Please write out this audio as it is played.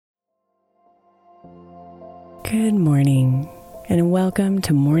Good morning, and welcome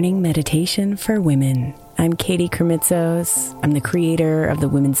to Morning Meditation for Women. I'm Katie Kremitzos. I'm the creator of the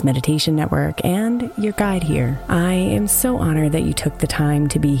Women's Meditation Network and your guide here. I am so honored that you took the time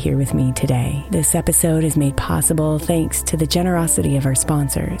to be here with me today. This episode is made possible thanks to the generosity of our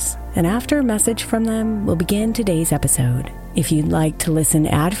sponsors. And after a message from them, we'll begin today's episode. If you'd like to listen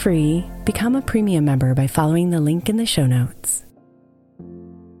ad-free, become a premium member by following the link in the show notes.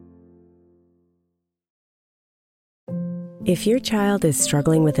 If your child is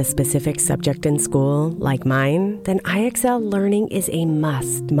struggling with a specific subject in school, like mine, then IXL Learning is a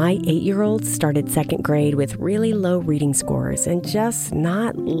must. My 8-year-old started second grade with really low reading scores and just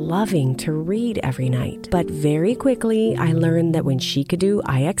not loving to read every night. But very quickly, I learned that when she could do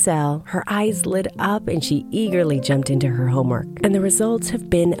IXL, her eyes lit up and she eagerly jumped into her homework. And the results have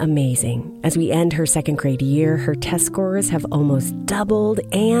been amazing. As we end her second grade year, her test scores have almost doubled,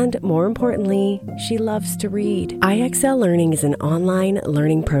 and more importantly, she loves to read. IXL Learning is an online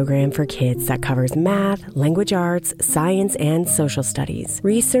learning program for kids that covers math, language arts, science, and social studies.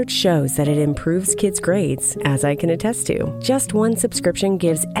 Research shows that it improves kids' grades, as I can attest to. Just one subscription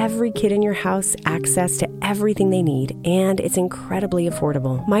gives every kid in your house access to everything they need, and it's incredibly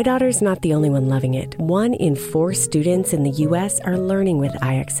affordable. My daughter's not the only one loving it. 1 in 4 students in the U.S. are learning with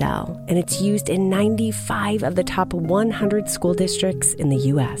IXL, and it's used in 95 of the top 100 school districts in the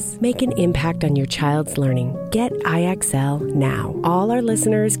U.S. Make an impact on your child's learning. Get IXL now. All our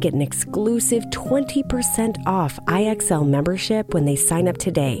listeners get an exclusive 20% off IXL membership when they sign up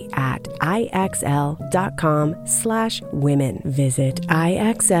today at IXL.com/women. Visit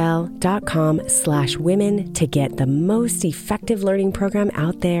IXL.com/women to get the most effective learning program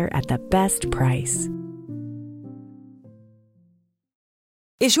out there at the best price.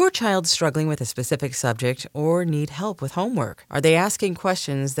 Is your child struggling with a specific subject or need help with homework? Are they asking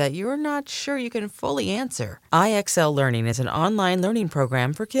questions that you're not sure you can fully answer? IXL Learning is an online learning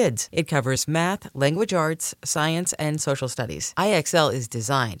program for kids. It covers math, language arts, science, and social studies. IXL is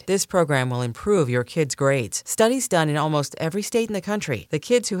designed. This program will improve your kids' grades. Studies done in almost every state in the country. The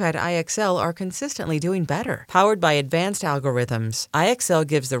kids who had IXL are consistently doing better. Powered by advanced algorithms, IXL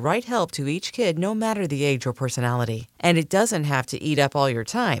gives the right help to each kid no matter the age or personality. And it doesn't have to eat up all your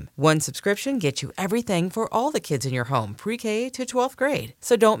time. One subscription gets you everything for all the kids in your home, pre-K to 12th grade.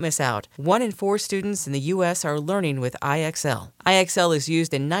 So don't miss out. 1 in 4 students in the U.S. are learning with IXL. IXL is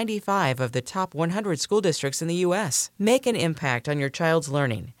used in 95 of the top 100 school districts in the U.S. Make an impact on your child's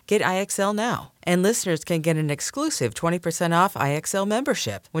learning. Get IXL now. And listeners can get an exclusive 20% off IXL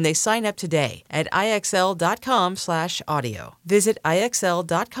membership when they sign up today at IXL.com/audio. Visit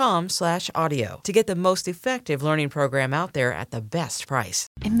IXL.com/audio to get the most effective learning program out there at the best price.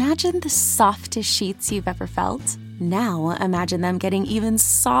 Imagine the softest sheets you've ever felt. Now imagine them getting even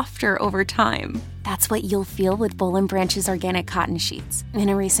softer over time. That's what you'll feel with Boll & Branch's organic cotton sheets. In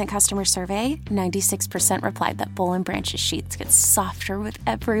a recent customer survey, 96% replied that Boll & Branch's sheets get softer with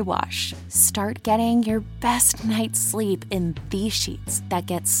every wash. Start getting your best night's sleep in these sheets that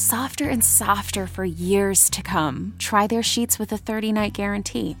get softer and softer for years to come. Try their sheets with a 30-night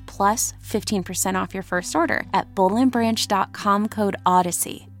guarantee, plus 15% off your first order at bollandbranch.com code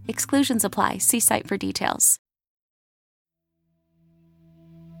Odyssey. Exclusions apply. See site for details.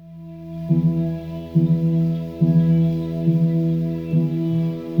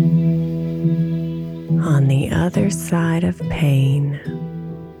 On the other side of pain,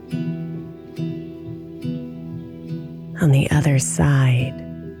 on the other side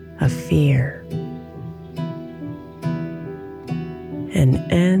of fear, an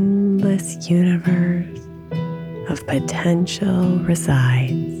endless universe of potential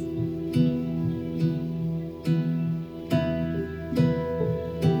resides.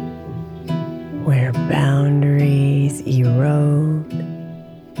 Where boundaries erode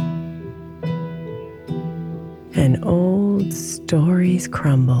and old stories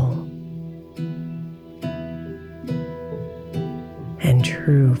crumble, and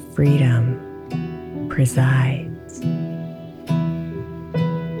true freedom presides.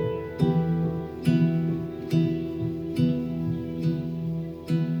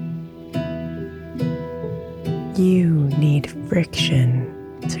 You need friction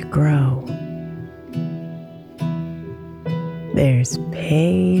to grow. There's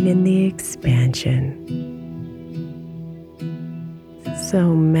pain in the expansion.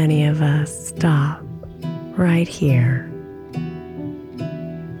 So many of us stop right here.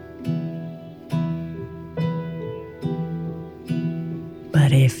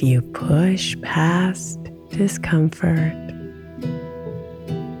 But if you push past discomfort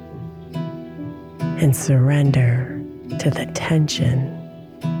and surrender to the tension,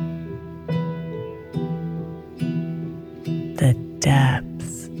 the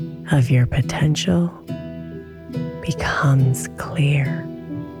depths of your potential becomes clear.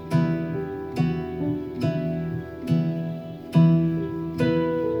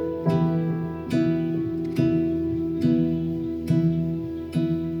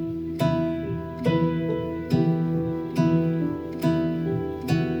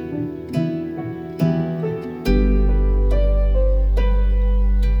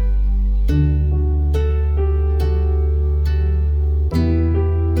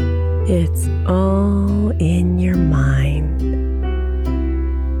 It's all in your mind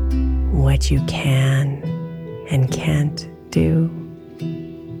what you can and can't do.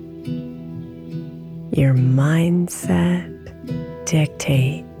 Your mindset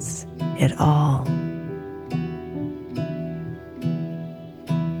dictates it all.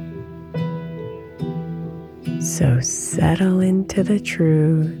 So settle into the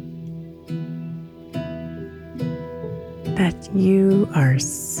truth that you are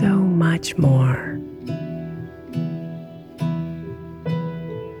so much more.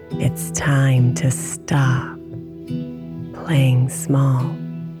 It's time to stop playing small.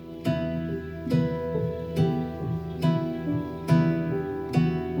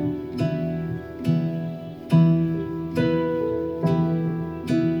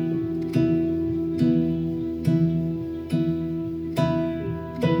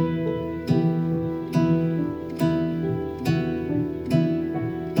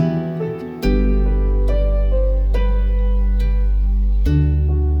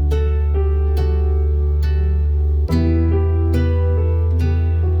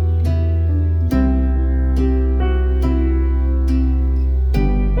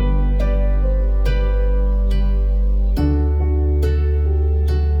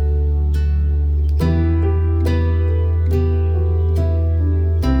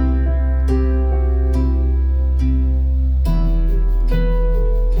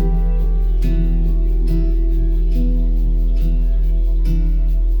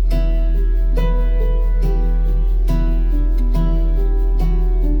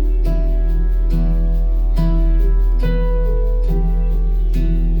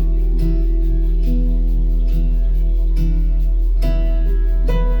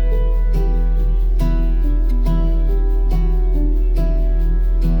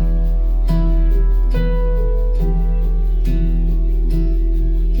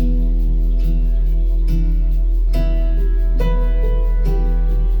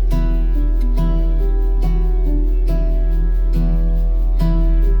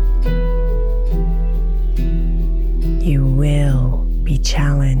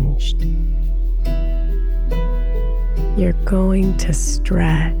 Challenged. You're going to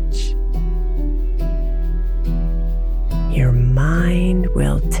stretch. Your mind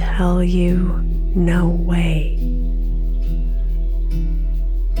will tell you no way.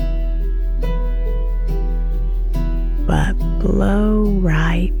 But blow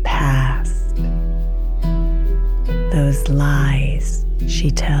right past those lies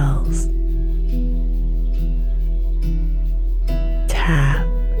she tells. Tap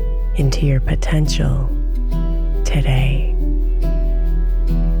into your potential today.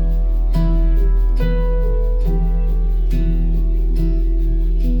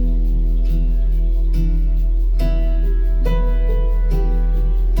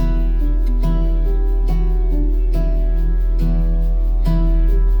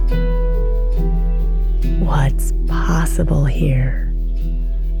 What's possible here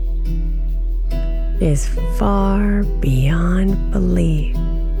is far beyond belief.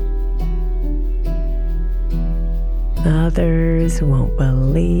 Others won't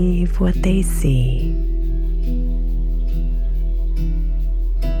believe what they see.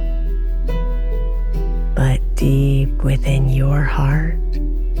 But deep within your heart,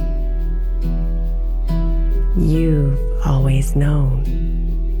 you've always known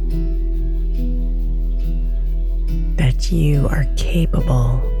that you are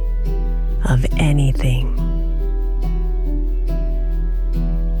capable of anything.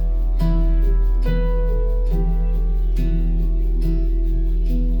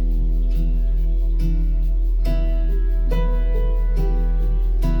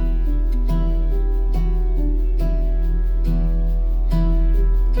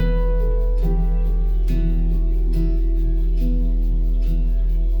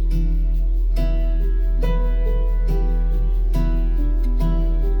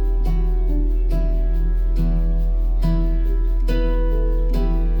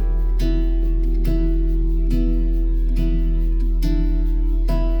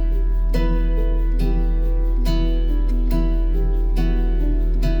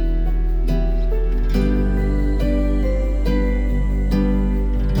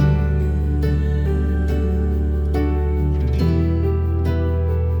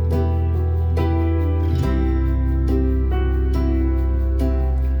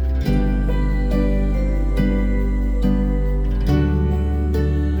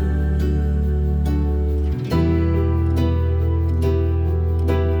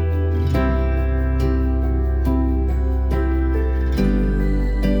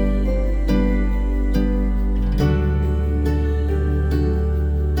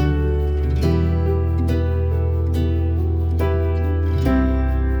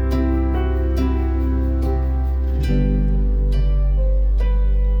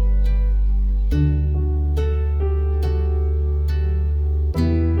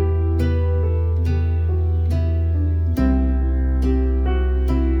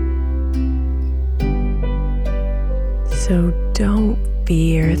 So don't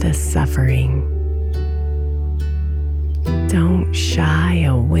fear the suffering. Don't shy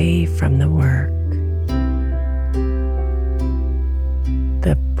away from the work.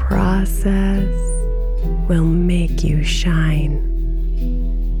 The process will make you shine.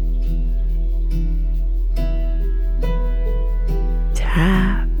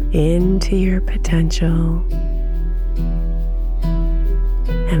 Tap into your potential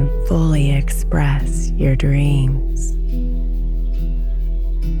and fully express your dreams.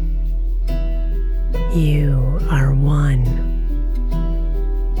 You are one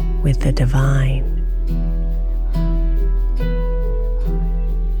with the divine.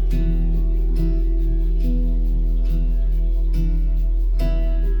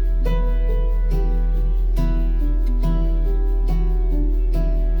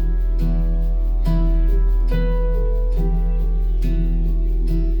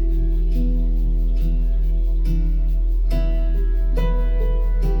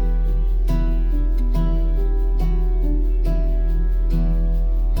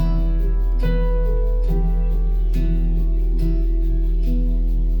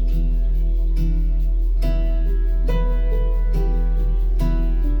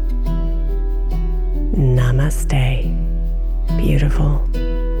 Namaste, beautiful.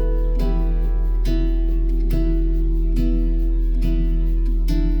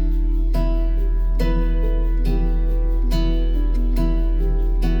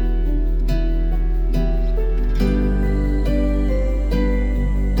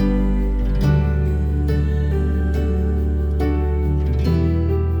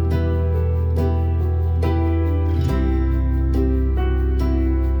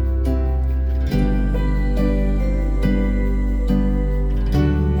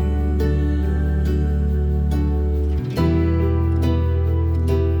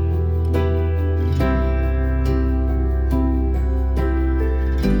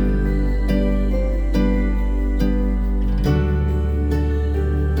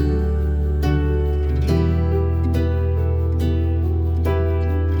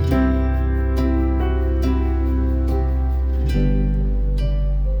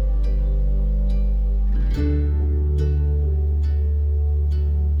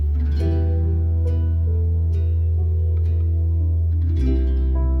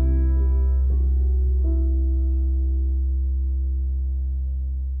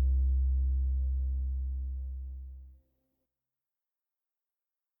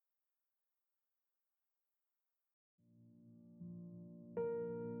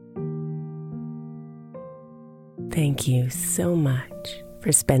 Thank you so much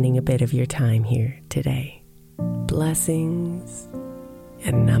for spending a bit of your time here today. Blessings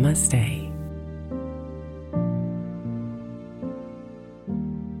and namaste.